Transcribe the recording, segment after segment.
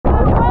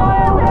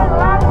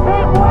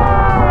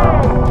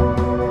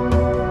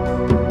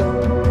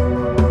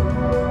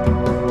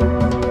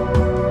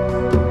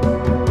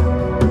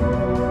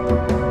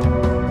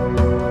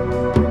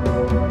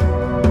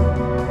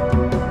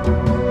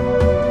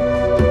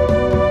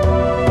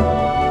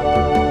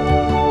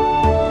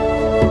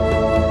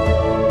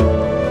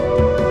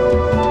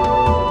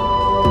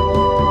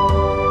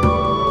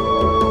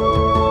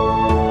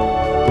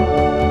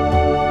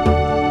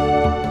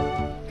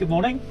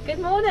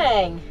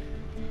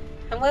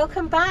and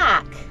welcome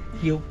back.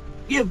 You.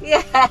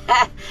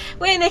 Yeah,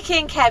 we're Nicky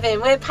and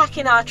Kevin. We're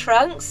packing our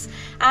trunks,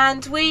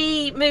 and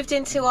we moved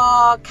into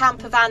our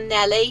camper van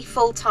Nellie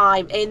full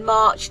time in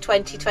March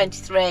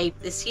 2023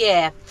 this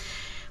year.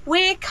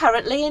 We're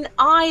currently in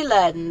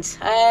Ireland.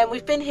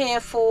 We've been here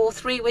for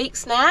 3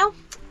 weeks now,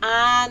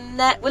 and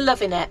we're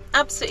loving it.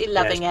 Absolutely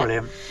loving it.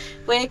 Brilliant.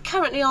 We're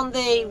currently on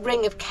the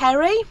Ring of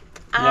Kerry,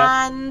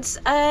 and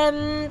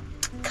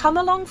come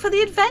along for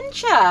the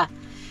adventure.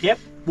 Yep,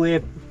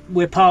 we're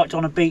parked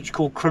on a beach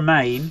called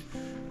Cremain,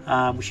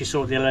 which you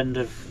saw at the end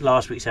of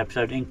last week's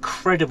episode.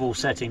 Incredible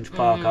setting to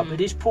park up. It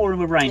is pouring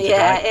with rain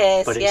today, it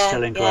is, but it's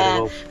still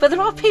incredible. Yeah. But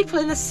there are people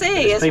in the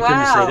sea There's as people well.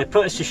 in the sea. They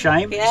put us to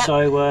shame,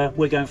 so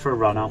we're going for a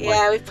run, aren't we?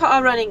 Yeah, we've put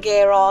our running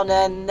gear on,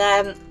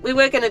 and we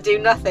were going to do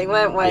nothing,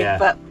 weren't we? Yeah.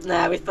 But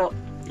no, we thought,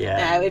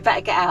 no, we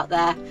better get out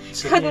there.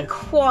 So, Couldn't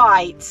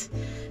quite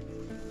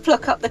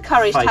pluck up the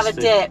courage to have a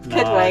dip,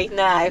 could we?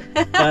 No.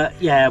 But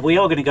yeah, we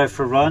are going to go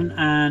for a run,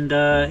 and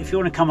if you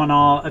want to come on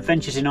our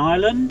adventures in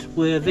Ireland,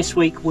 this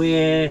week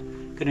we're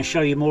going to show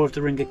you more of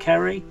the Ring of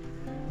Kerry,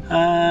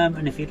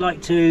 and if you'd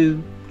like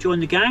to join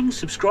the gang,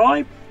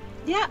 subscribe.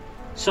 Yeah.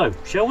 So,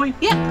 shall we?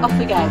 Yeah, off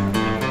we go.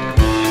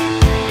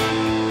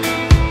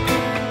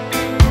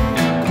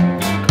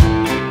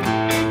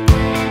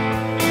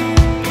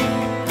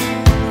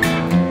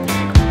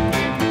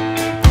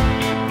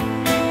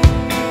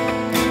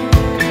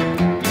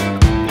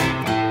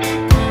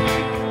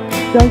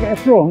 Don't get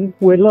us wrong,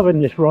 we're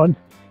loving this run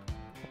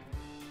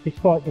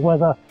despite the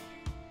weather,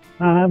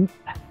 but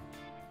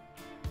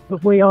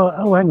we are,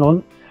 oh hang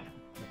on,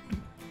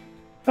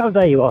 oh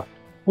there you are,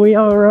 we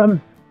are,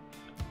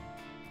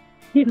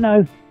 you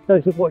know,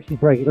 those that watch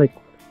this regularly,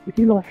 if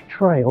you like a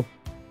trail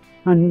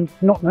and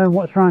not knowing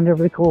what's around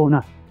every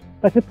corner,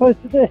 as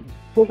opposed to this,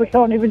 where we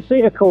can't even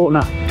see a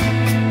corner.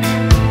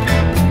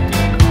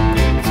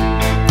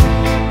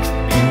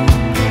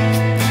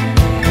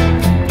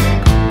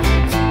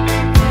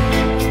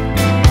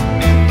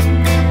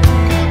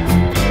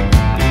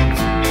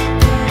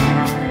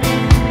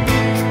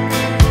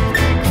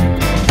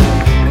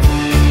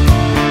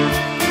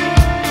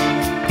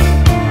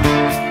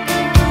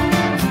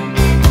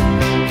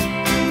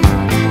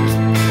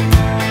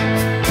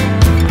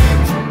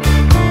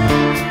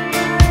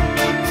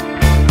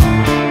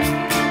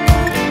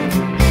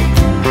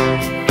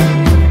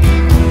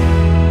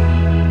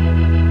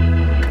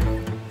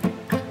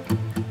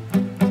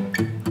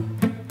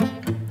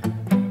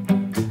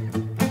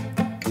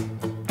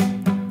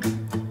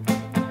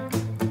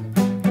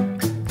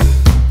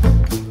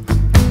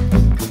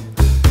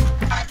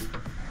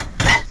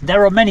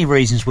 There are many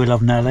reasons we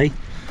love Nellie,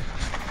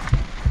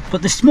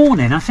 but this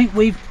morning I think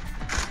we've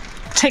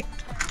ticked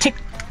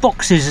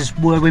boxes as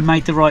where we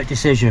made the right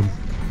decision.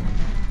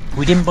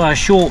 We didn't buy a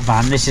short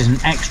van, this is an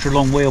extra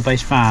long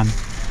wheelbase van,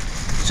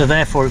 so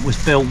therefore it was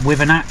built with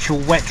an actual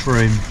wet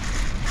room.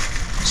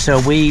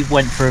 So we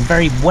went for a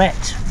very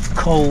wet,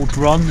 cold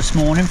run this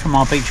morning from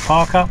our beach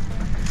park up,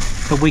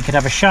 but we could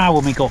have a shower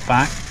when we got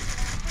back.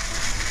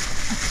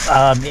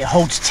 It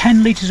holds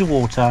 10 litres of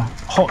water,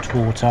 hot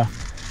water,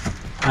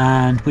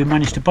 and we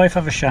managed to both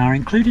have a shower,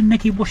 including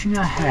Nicky washing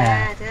her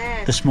hair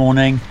this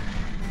morning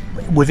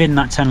within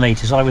that 10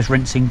 litres. I was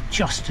rinsing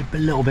just a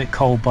little bit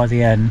cold by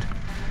the end,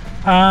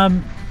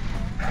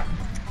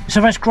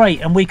 so that's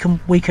great. And we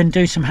can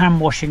do some hand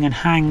washing and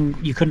hang,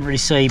 you couldn't really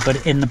see,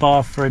 but in the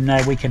bathroom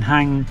there we can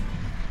hang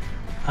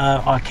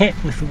our kit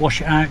if we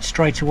wash it out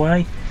straight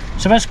away.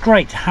 So that's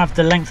great to have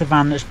the length of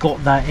van that's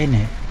got that in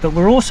it. But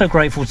we're also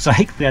grateful to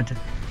say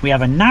we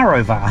have a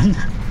narrow van,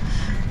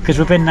 because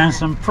we've been down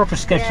some proper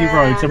sketchy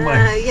roads, haven't we?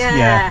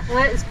 Yeah.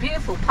 Well, it's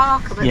beautiful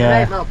park at the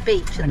moment, well,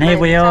 beach at and the here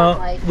moment, we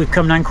are, we've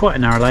come down quite a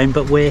narrow lane,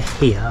 but we're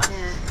here.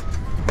 Yeah.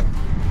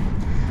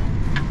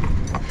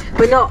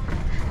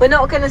 We're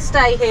not going to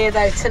stay here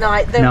though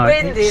tonight. The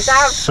wind is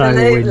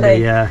absolutely so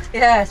windy,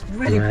 it's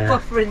really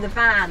buffering the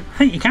van. I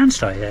think you can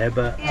stay here,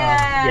 but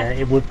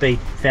it would be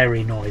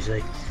very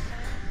noisy.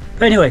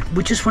 But anyway,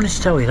 we just wanted to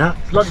tell you that.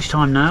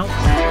 Lunchtime now.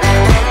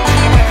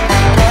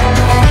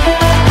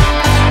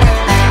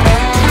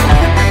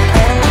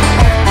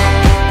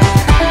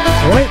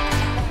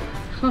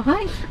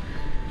 Alright.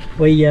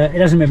 It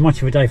hasn't been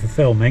much of a day for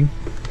filming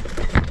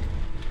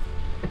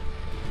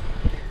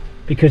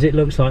because it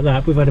looks like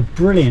that. We've had a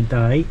brilliant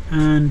day,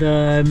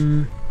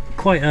 and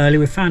quite early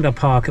we found our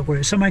park. We're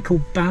at somewhere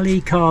called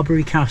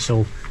Ballycarberry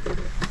Castle. I'm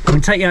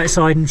going to take you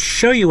outside and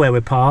show you where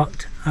we're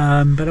parked,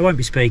 but I won't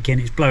be speaking,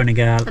 it's blowing a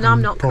gale. And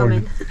I'm not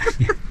coming.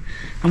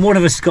 And one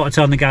of us has got to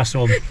turn the gas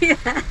on. Yeah,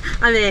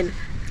 I'm in.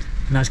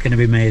 And that's going to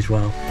be me as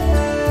well.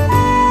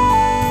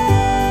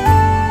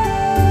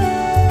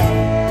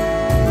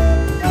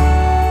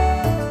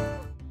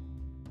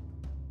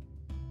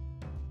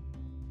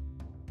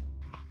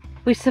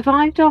 We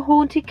survived our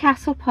haunted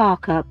castle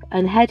park up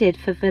and headed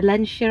for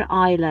Valentia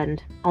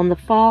Island on the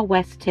far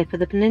west tip of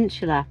the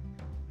peninsula.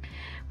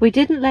 We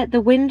didn't let the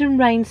wind and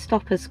rain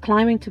stop us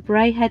climbing to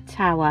Brayhead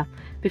Tower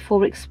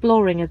before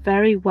exploring a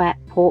very wet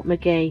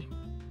Portmagee.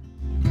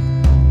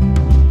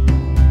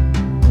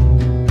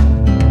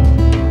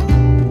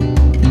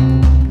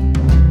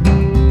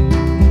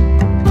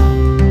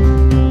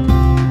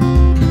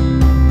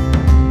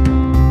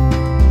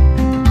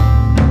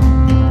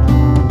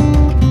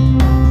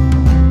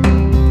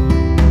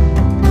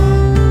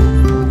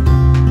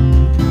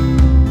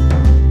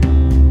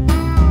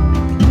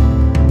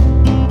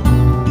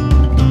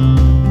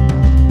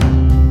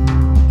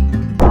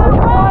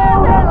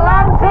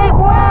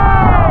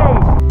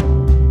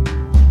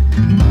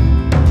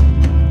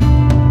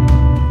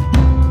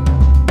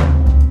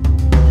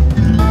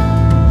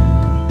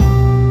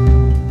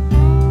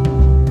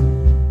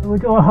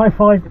 do a high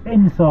five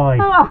inside.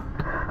 Oh,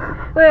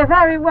 we're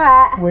very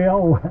wet. We are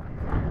wet.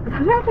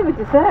 I don't think we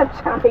deserve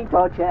jammy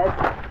dodgers.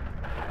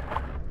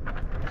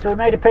 So we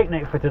made a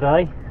picnic for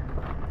today,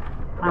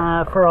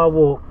 for our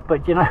walk.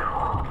 But you know,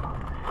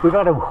 we've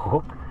had a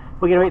walk.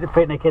 We're going to eat the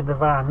picnic in the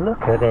van.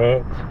 Look at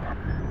it.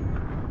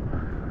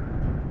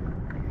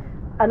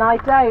 And I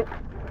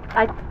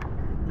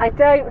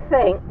don't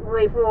think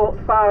we've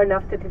walked far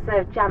enough to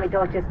deserve jammy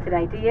dodgers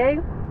today, do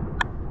you?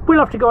 We'll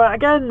have to go out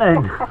again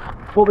then.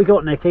 What we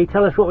got, Nikki?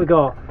 Tell us what we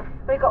got.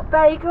 We've got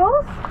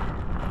bagels,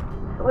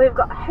 we've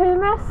got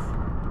hummus,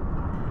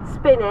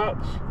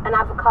 spinach and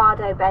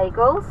avocado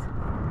bagels,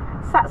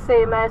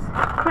 satsumas,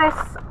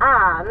 crisps,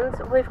 and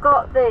we've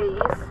got these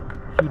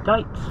A few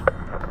dates.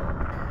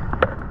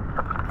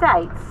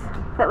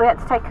 that we had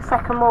to take a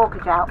second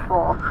mortgage out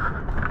for.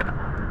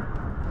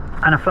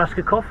 And a flask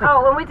of coffee.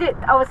 Oh, and we did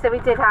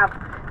have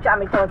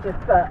jammy dodgers,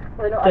 but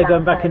we're not. They're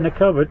going back in the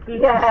cupboard.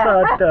 It's a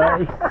sad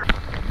day.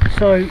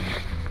 So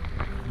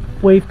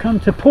we've come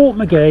to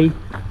Portmagee.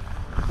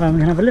 We're going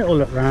to have a little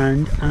look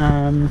round.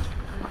 I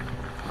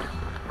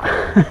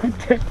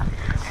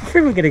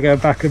think we're going to go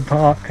back and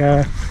park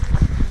at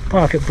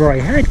Bray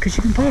Head, because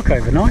you can park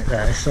overnight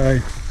there. So I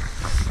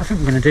think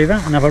we're going to do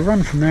that and have a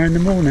run from there in the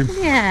morning.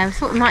 Yeah, we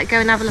thought we might go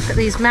and have a look at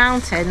these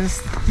mountains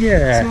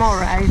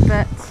tomorrow,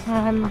 but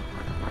I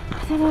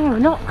don't know, we're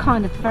not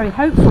kind of very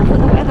hopeful for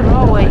the weather,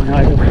 are we?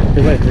 No,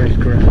 the weather is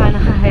great. I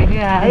know,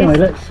 yeah. Anyway,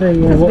 let's see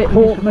what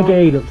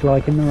Portmagee looks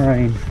like in the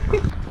rain.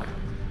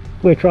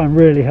 We're trying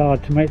really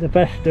hard to make the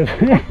best of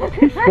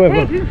this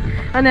weather.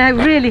 I know,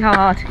 really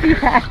hard.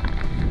 Yeah.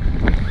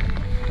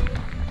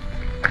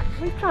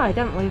 We've tried,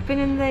 haven't we? We've been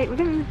in the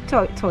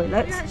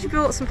toilets. We actually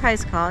brought some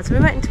postcards. We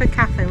went into a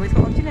cafe and we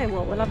thought, oh, do you know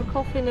what? We'll have a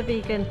coffee and a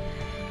vegan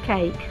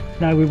cake.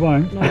 No, we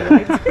won't. No, we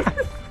won't.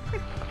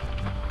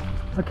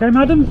 Okay,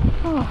 madam.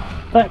 Oh.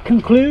 That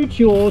concludes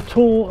your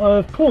tour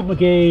of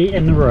Portmagee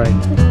in the rain.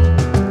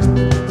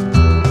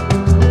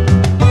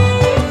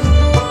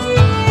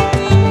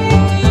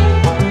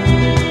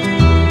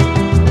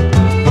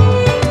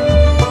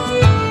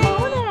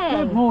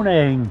 Good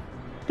morning.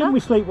 Didn't we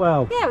sleep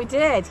well? Yeah, we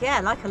did.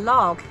 Yeah, like a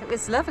log. It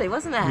was lovely,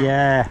 wasn't it?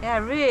 Yeah. Yeah,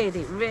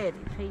 really, really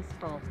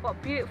peaceful. What a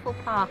beautiful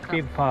park.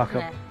 Beautiful park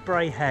up.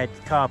 Bray Head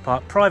car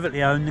park,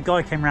 privately owned. The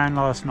guy came round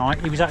last night.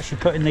 He was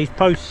actually putting these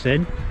posts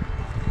in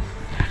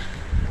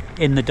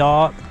the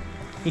dark.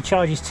 He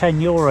charges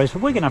 €10,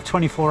 but we're going to have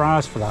 24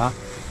 hours for that.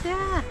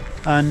 Yeah.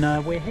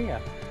 And we're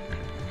here.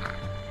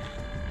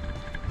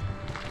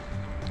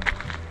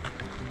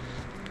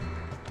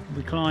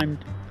 We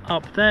climbed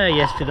up there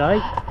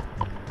yesterday.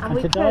 And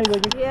today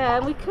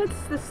we could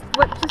just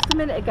a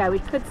minute ago we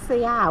could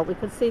see out. We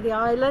could see the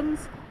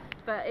islands,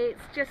 but it's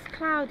just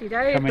clouded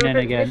over. Coming in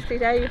again.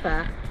 Misted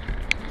over.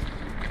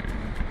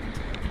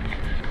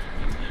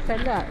 So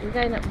look, we're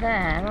going up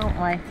there, aren't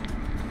we?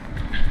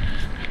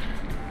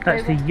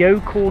 That's the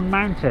Yocorn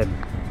Mountain.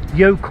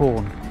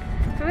 Yocorn.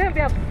 So we won't be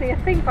able to see a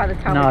thing by the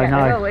time we get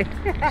there, will we?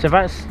 So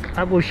that's,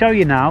 we'll show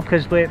you now,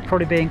 because we're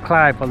probably being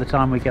cloud by the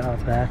time we get up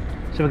there.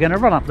 So we're going to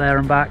run up there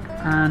and back,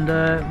 and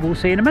we'll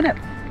see you in a minute.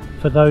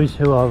 For those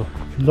who are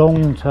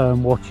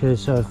long-term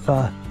watchers of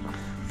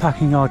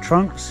packing our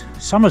trunks,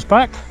 summer's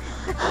back.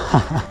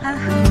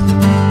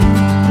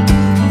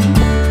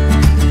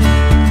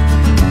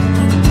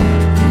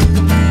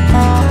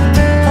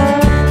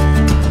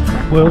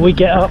 Will we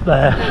get up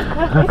there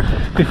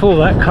before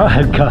that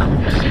cloud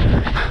comes?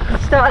 We're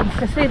starting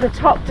to see the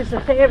top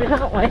disappearing,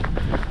 aren't we?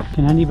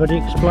 Can anybody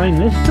explain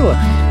this to us?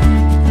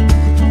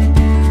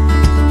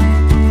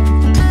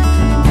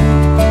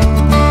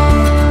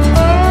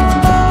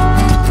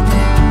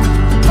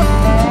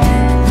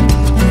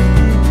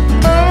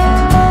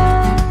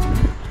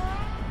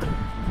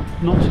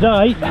 Not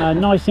today.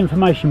 Nice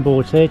information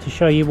boards here to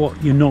show you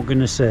what you're not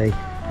going to see.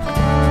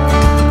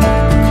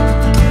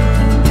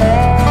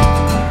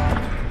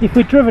 If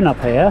we're driven up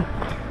here,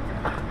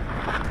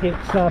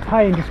 it's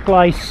pay and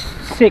display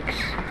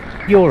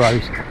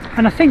 €6,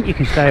 and I think you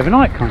can stay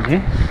overnight, can't you?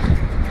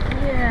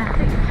 Yeah, I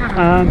think you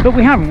can. But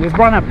we haven't. We've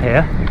run up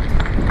here.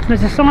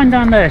 There's a sign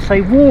down there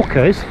say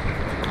walkers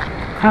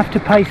have to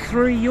pay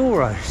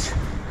 €3.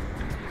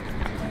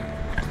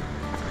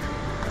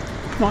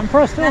 Not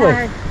impressed, are we?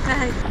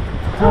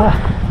 No.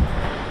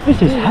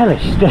 This is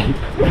hellish steep.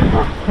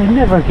 They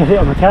never get it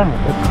on the camera.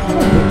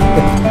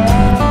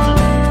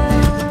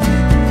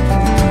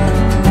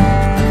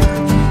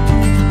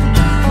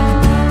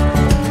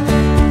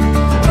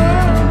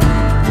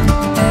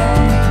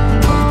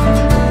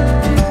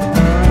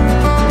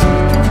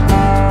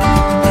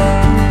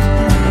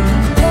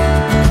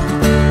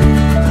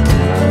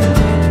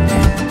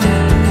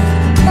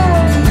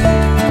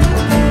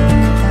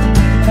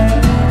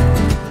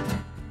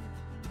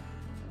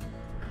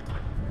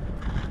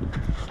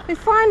 We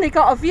finally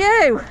got a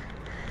view.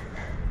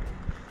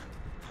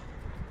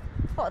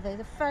 What are they,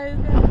 the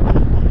Fogo?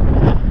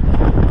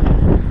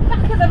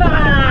 Back of the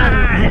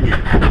van!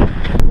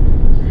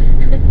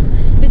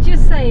 They're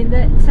just saying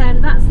that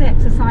that's the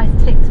exercise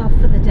ticked off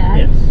for the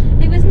day. Yes.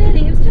 It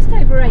was just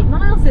over 8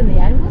 miles in the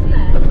end, wasn't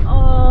it?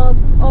 Oh,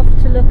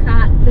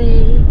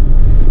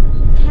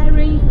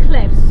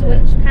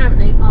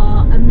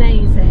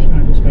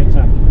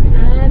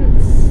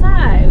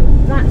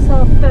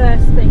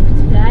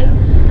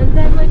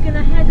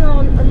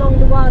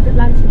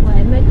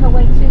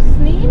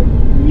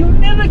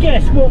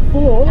 What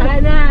for? I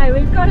know,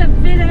 we've got a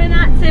bit of an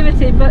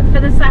activity booked for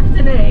this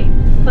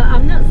afternoon, but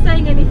I'm not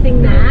saying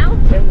anything now.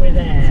 Till we're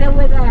there. Till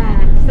we're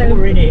there. So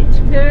we're in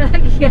it.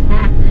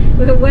 Yeah,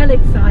 we're well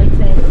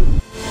excited.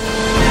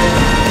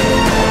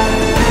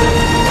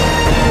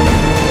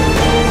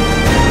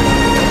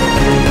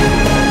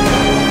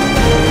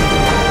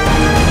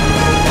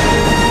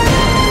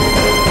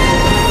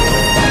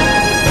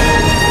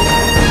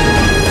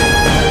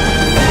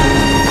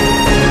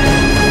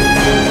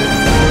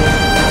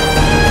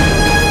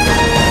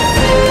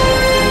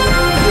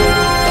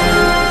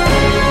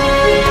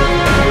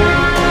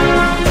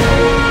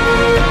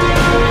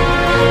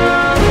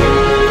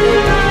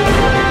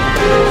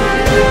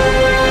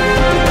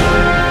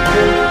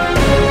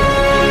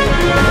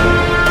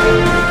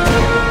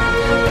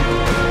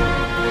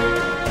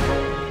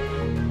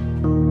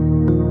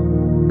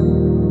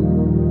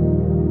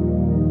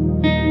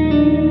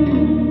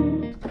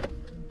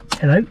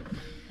 Hello.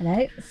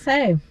 Hello.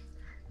 So,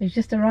 we've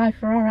just arrived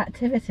for our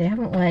activity,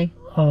 haven't we?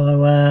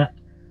 Our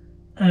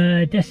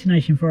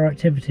destination for our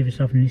activity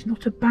this afternoon is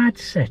not a bad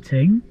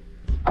setting.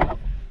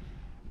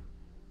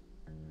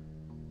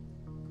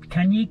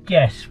 Can you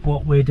guess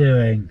what we're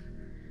doing?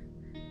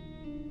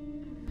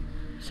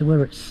 So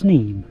we're at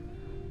Sneem.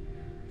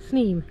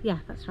 Sneem, yeah,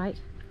 that's right.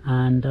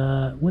 And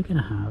we're going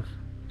to have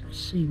a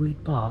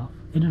seaweed bath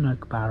in an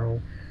oak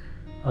barrel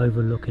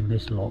overlooking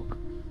this loch.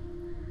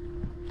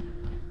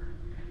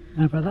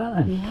 How about that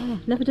then? Yeah,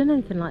 never done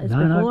anything like this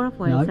No, before, have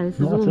we? no, So this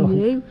is not at all all.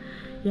 new.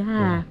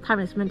 Yeah,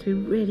 apparently it's meant to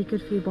be really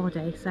good for your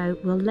body, so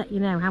we'll let you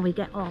know how we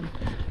get on.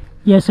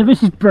 Yeah, so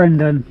this is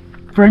Brendan.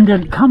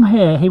 Brendan, come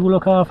here, he will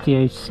look after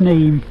you.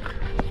 Sneem.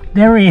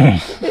 There he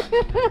is.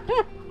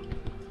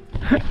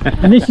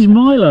 And this is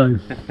Milo.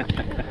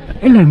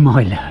 Hello,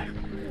 Milo.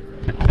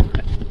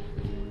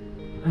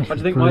 What do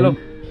you think, Milo?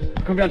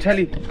 Gonna be on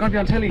telly. Gonna be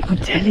on telly. On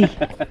telly.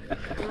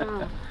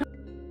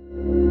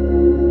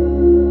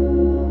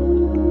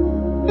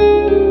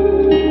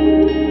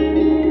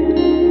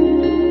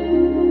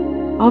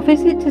 Our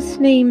visit to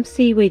Sneem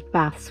Seaweed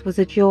Baths was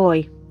a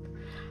joy.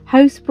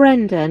 Host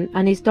Brendan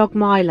and his dog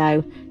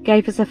Milo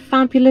gave us a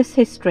fabulous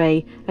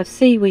history of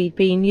seaweed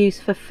being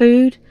used for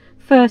food,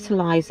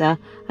 fertiliser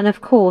and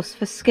of course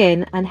for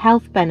skin and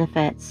health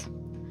benefits.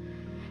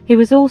 He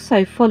was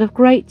also full of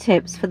great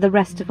tips for the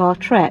rest of our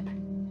trip.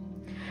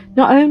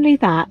 Not only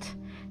that,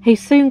 he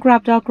soon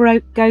grabbed our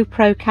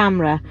GoPro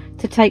camera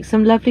to take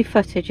some lovely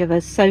footage of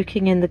us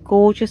soaking in the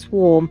gorgeous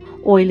warm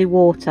oily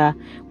water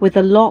with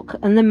the loch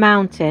and the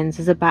mountains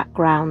as a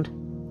background.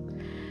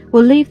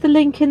 We'll leave the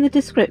link in the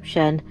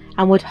description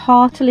and would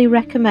heartily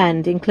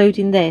recommend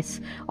including this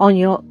on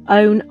your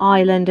own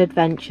island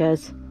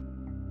adventures.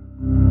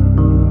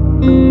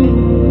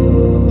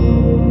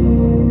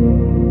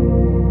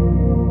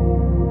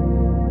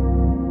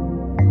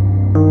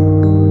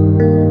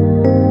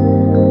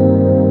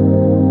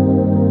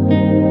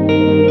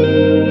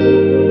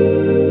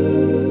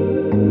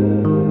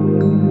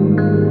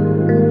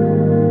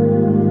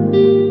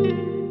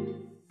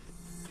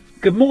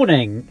 Good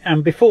morning,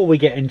 and before we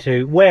get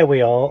into where we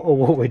are or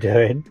what we're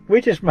doing,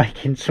 we're just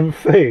making some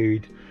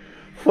food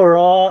for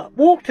our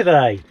walk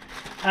today.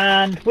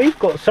 And we've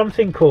got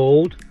something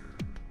called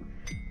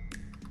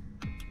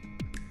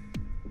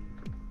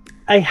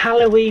a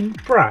Halloween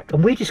brack,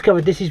 and we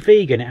discovered this is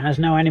vegan, it has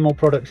no animal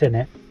products in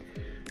it.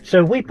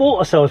 So we bought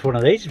ourselves one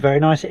of these, very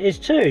nice it is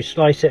too,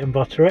 slice it and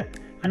butter it.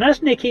 And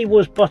as Nicky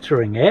was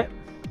buttering it,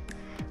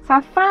 So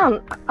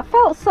I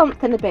felt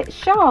something a bit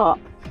sharp.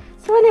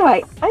 So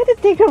anyway, I had to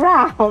dig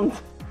around and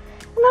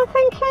I'm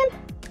thinking,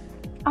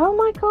 oh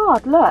my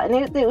god, look,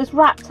 and it was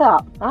wrapped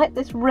up, right?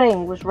 This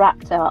ring was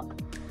wrapped up.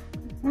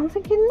 And I'm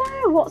thinking,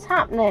 no, what's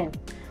happening?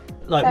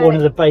 like So- one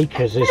of the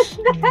bakers has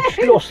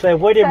lost their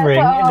wedding So I ring.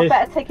 thought, and I there's-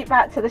 better take it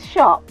back to the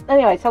shop.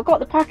 Anyway, so I've got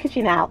the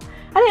packaging out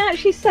and it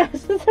actually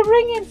says there's a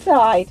ring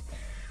inside.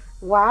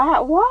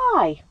 Wow,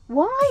 why?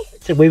 Why?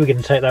 so we were going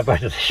to take that back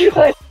to the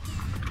shop.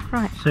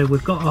 Right. So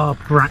we've got our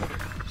brack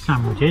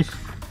sandwiches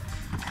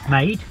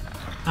made,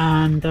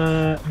 and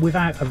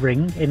without a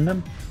ring in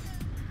them.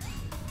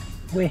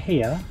 We're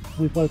here,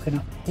 we've woken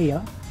up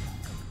here.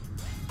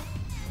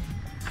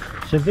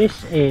 So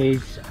this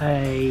is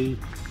a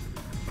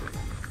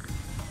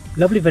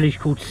lovely village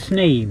called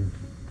Sneem,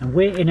 and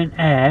we're in an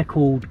area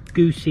called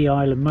Goosey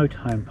Island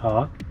Motorhome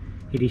Park.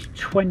 It is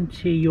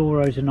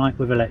 €20 a night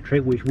with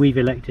electric, which we've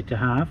elected to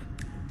have,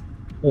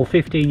 or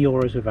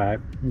 €15 without.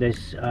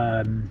 There's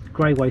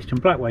grey waste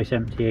and black waste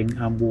emptying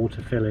and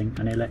water filling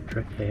and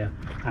electric here,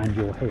 and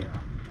you're here.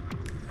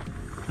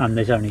 And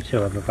there's only 2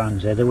 other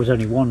vans here. There was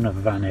only 1 other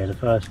van here the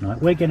first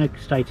night. We're going to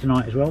stay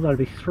tonight as well. There'll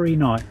be 3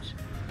 nights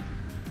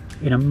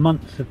in a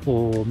month of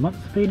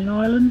being in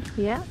Ireland.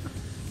 Yeah.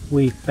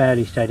 We've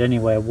barely stayed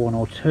anywhere, 1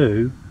 or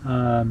 2,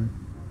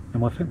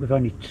 and I think we've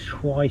only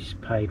twice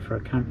paid for a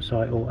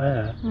campsite or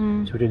air. So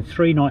we're doing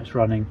 3 nights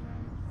running,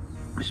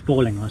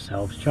 spoiling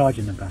ourselves,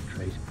 charging the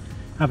batteries,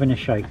 having a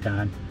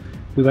shakedown.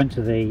 We went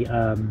to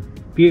the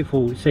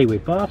beautiful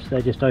seaweed baths,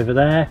 they're just over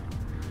there,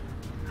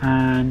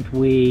 and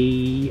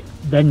we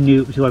then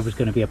knew the weather was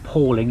going to be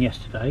appalling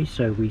yesterday,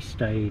 so we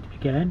stayed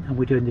again, and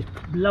we're doing this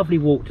lovely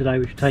walk today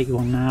which will take you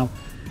on now.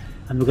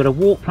 And we've got a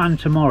walk planned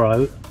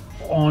tomorrow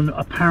on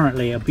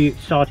apparently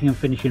starting and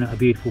finishing at a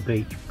beautiful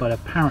beach, but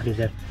apparently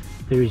there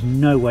is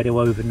nowhere to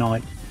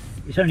overnight.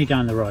 It's only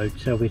down the road,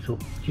 so we thought,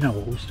 do you know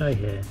what, we'll stay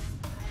here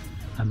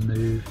and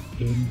move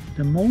in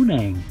the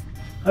morning.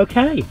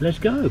 Okay, let's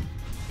go.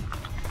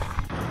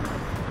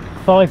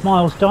 5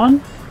 miles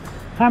done.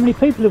 How many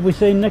people have we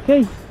seen,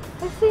 Nikki?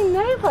 I've seen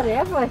nobody,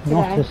 have we, today?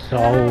 Not a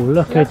soul.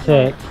 Look at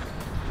it.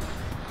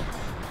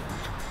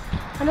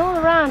 And all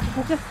around,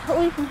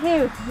 all you can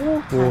hear is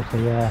water. Water,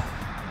 yeah.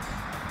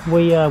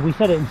 We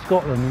said it in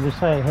Scotland, and we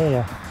say it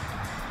here.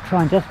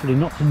 Trying desperately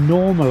not to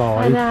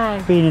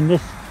normalise being in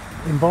this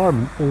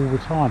environment all the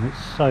time.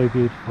 It's so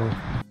beautiful.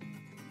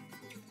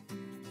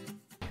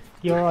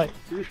 You alright?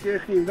 You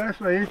scared Sneem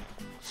last night?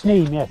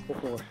 Sneem, yes.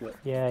 Of course,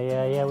 yeah.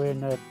 Yeah. We're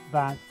in the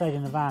van, stayed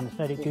in the van,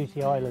 stayed at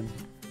Goosey Island.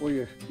 Oh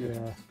yes.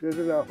 There's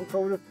an awful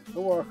crowd of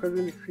walkers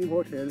in the Extreme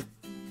Hotel.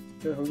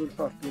 They're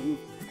 140.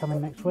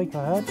 Coming next week,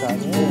 I heard that,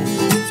 yeah.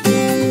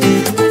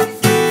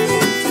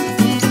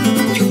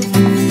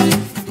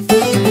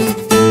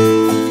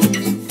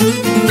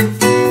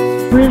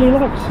 Really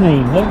like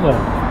Sneem, don't they?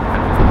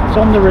 It's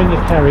on the ring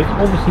of Kerry. It's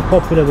obviously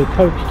popular with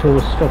coach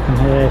tours stopping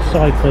here,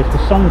 cyclists.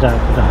 The sun's out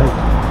today,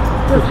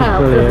 which is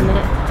brilliant. Doesn't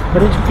it?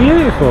 But it's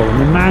beautiful,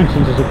 and the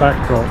mountains as a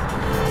backdrop.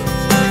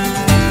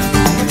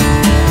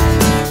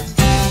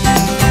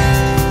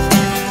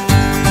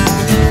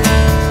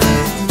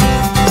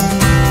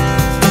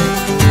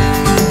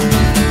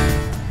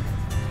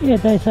 Yeah,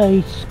 there's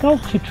a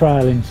sculpture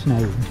trail in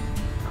Sneem,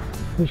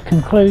 which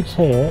concludes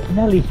here.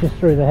 Nellie's just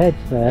through the hedge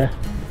there,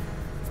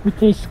 with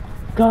this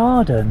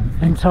garden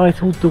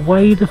entitled The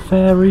Way the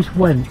Fairies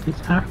Went.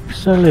 It's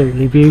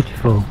absolutely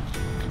beautiful.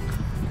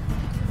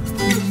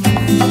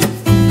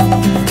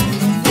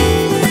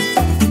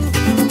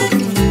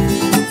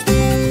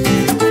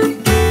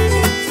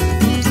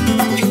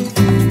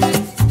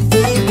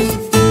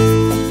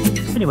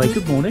 Anyway,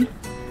 good morning.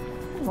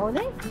 Good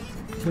morning.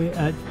 We're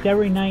at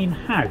Derrynane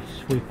House.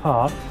 We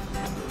parked,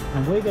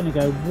 and we're going to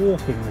go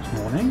walking this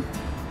morning.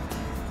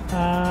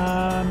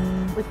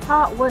 We've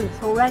parked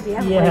once already,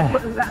 haven't we?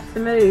 But we've had to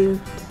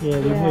move. Yeah,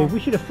 we moved. We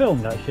should have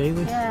filmed actually.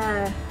 We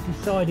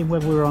deciding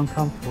whether we were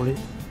uncomfortable.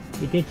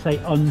 It did say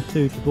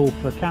unsuitable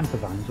for camper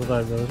vans,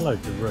 although there was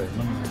loads of room,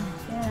 wasn't there?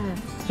 Yeah.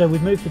 So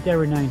we've moved to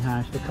Derrynane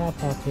House. The car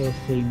park here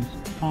seems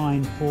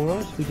fine for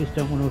us. We just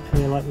don't want to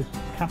appear like we're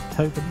camped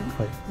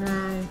overnight.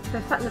 No. So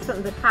we've sat in the front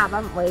of the cab,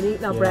 haven't we, and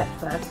eaten our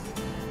breakfast.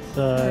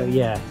 So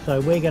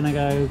so we're going to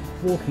go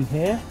walking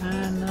here,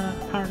 and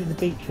apparently the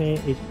beach here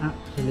is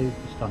absolutely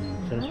stunning.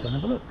 So let's go and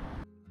have a look.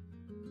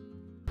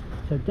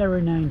 So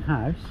Derrynane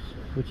House,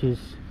 which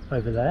is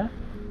over there,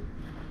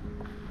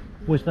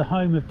 was the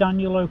home of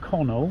Daniel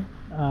O'Connell,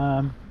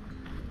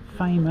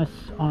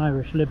 famous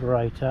Irish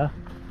liberator.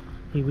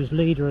 He was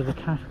leader of the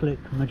Catholic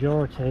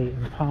majority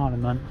in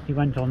Parliament. He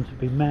went on to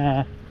be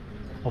mayor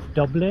of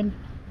Dublin.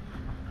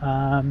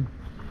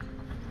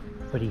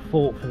 But he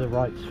fought for the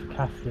rights of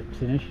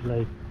Catholics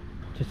initially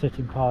to sit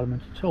in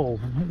Parliament at all,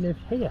 and he lived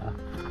here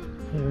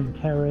in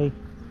Kerry,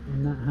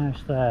 in that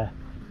house there.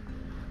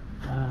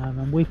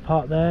 And we've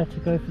parked there to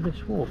go for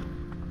this walk.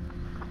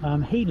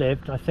 He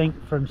lived, I think,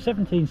 from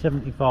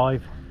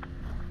 1775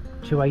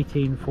 to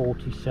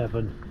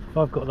 1847. If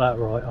I've got that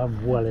right,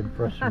 I'm well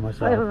impressed with myself.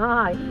 So am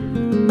I.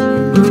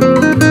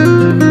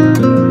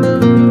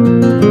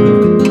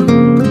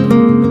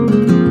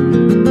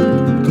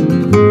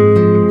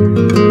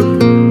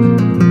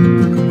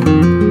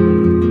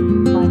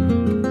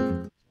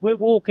 We're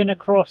walking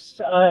across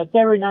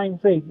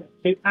Derrynane Beach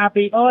to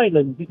Abbey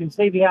Island. You can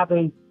see the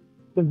Abbey,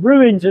 the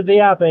ruins of the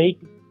Abbey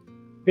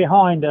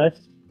behind us.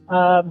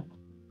 And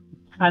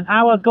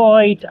our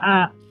guide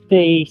at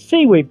the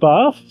SEAWEED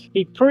Baths,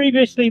 he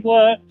previously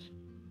worked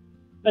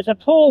as a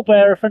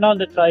pallbearer for an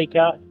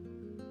undertaker.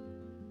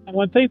 And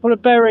when people are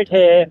buried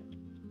here,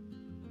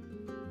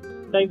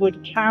 they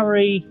would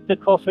carry the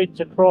coffins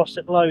across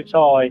at low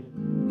tide.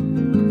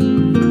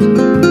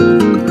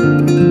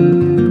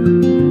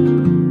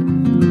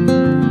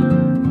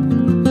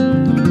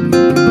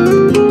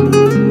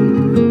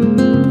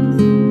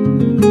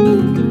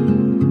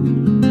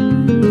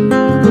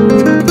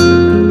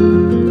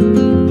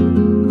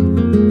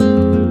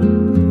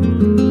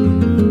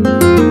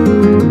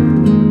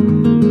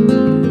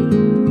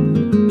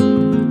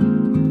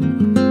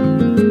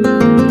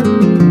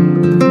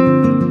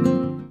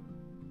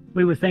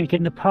 We were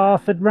thinking the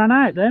path had run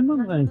out then,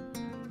 weren't we?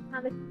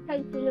 And it's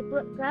came to the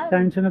brook there.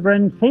 Down to the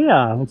Bren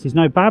Pier, which is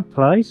no bad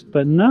place,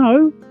 but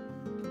no.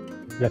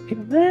 Look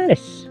at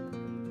this.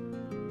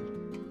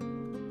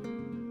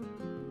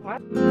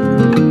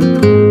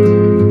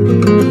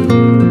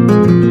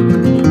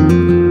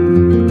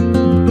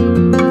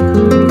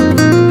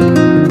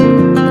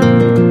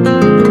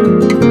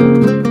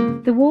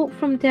 The walk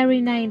from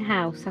Derrynane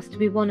House has to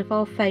be one of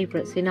our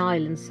favourites in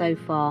Ireland so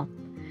far.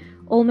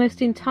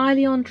 almost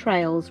entirely on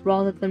trails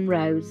rather than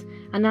roads,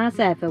 and as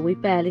ever we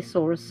barely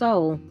saw a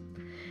soul.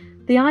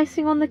 The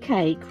icing on the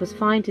cake was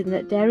finding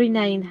that Derry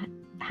Lane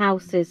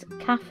House's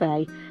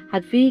cafe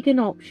had vegan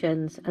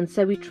options, and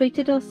so we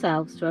treated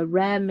ourselves to a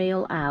rare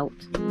meal out.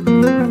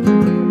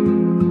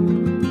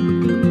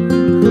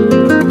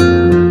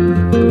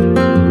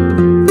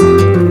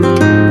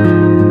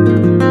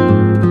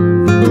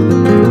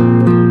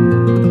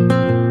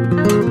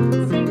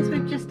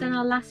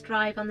 Last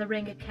drive on the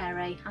Ring of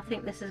Kerry, I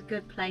think this is a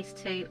good place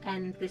to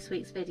end this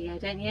week's video,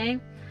 don't you?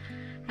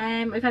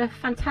 We've had a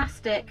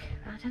fantastic,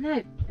 I don't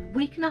know,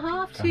 week and a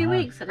half, 2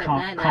 weeks, I don't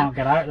know now. Can't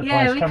get out of the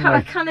place, we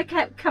kind of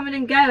kept coming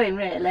and going,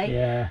 really.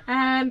 Yeah.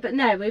 But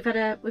no, we've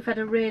had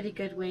a really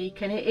good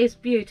week, and it is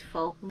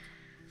beautiful.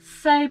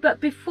 So, but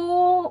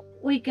before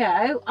we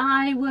go,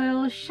 I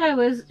will show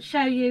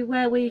you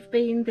where we've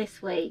been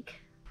this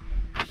week.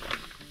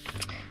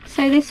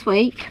 So this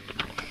week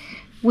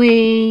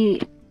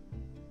we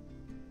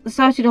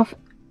started off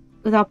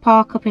with our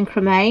park up in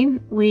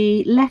Cremain.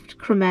 We left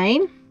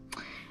Cremain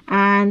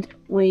and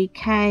we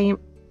came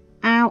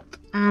out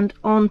and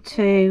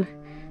onto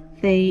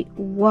the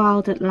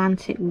Wild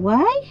Atlantic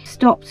Way.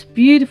 Stopped,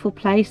 beautiful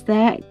place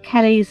there,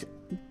 Kelly's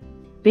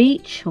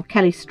Beach, or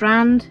Kelly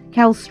Strand,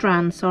 Kell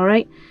Strand,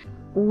 sorry.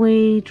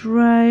 We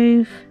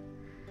drove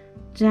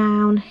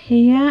down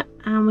here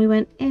and we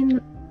went in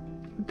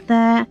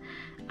there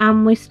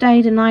and we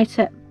stayed a night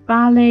at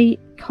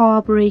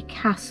Ballycarberry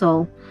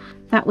Castle.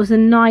 That was a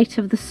night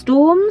of the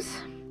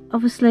storms.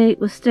 Obviously it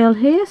was still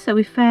here, so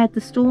we fared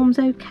the storms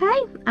okay,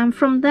 and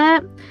from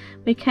there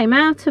we came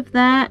out of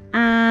there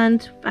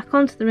and back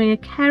onto the Ring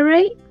of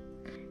Kerry,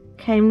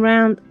 came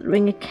round the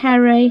Ring of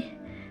Kerry,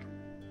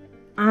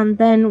 and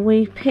then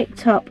we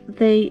picked up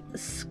the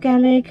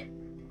Skellig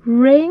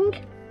Ring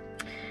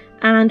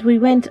and we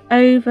went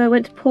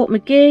to Port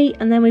Magee,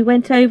 and then we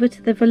went over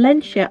to the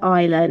Valentia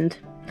Island.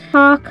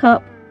 Park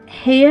up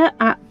here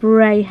at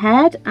Bray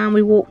Head and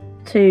we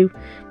walked to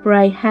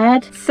Bray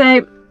Head.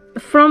 So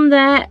from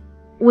there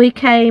we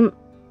came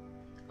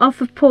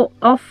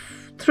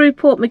through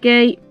Port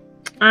Magee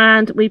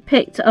and we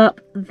picked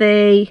up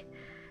the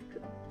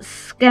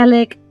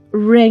Skellig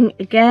Ring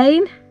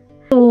again,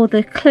 or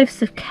the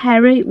Cliffs of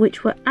Kerry,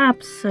 which were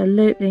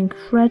absolutely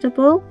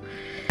incredible,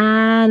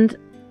 and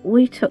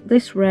we took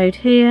this road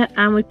here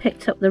and we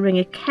picked up the Ring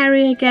of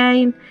Kerry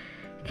again,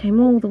 came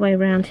all the way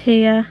around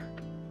here,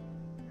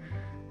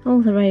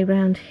 all the way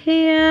around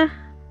here,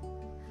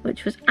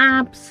 which was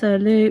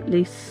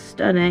absolutely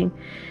stunning,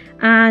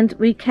 and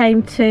we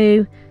came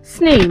to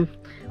Sneem,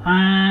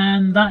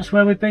 and that's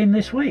where we've been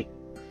this week.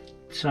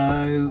 So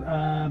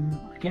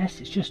I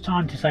guess it's just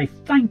time to say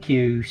thank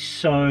you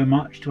so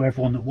much to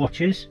everyone that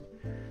watches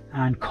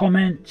and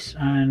comments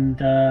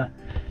and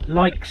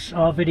likes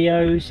our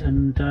videos,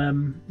 and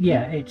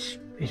yeah, it's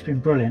been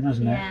brilliant,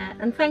 hasn't it? Yeah,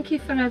 and thank you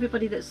for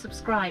everybody that's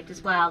subscribed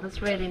as well.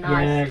 That's really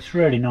nice. Yeah, it's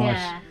really nice.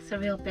 Yeah, it's a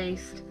real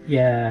boost.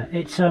 Yeah,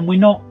 it's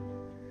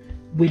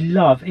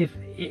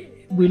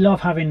we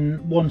love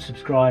having 1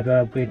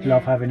 subscriber. We'd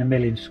love having 1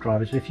 million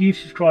subscribers. If you've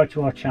subscribed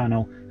to our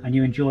channel and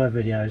you enjoy our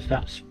videos,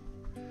 that's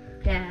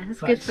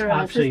good for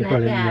us, absolutely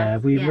brilliant. Yeah,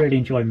 we really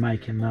enjoy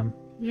making them.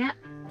 Yeah.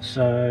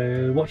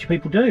 So what should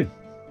people do?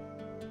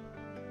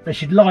 They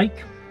should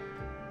like,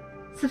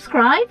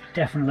 subscribe,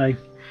 definitely,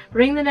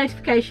 ring the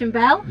notification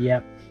bell.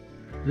 Yep.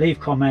 Leave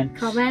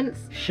comments,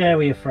 share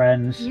with your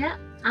friends. Yeah.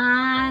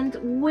 And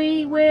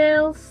we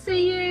will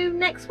see you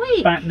next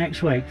week. Back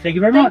next week. Thank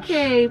you very much.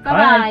 Thank you.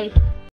 Bye bye.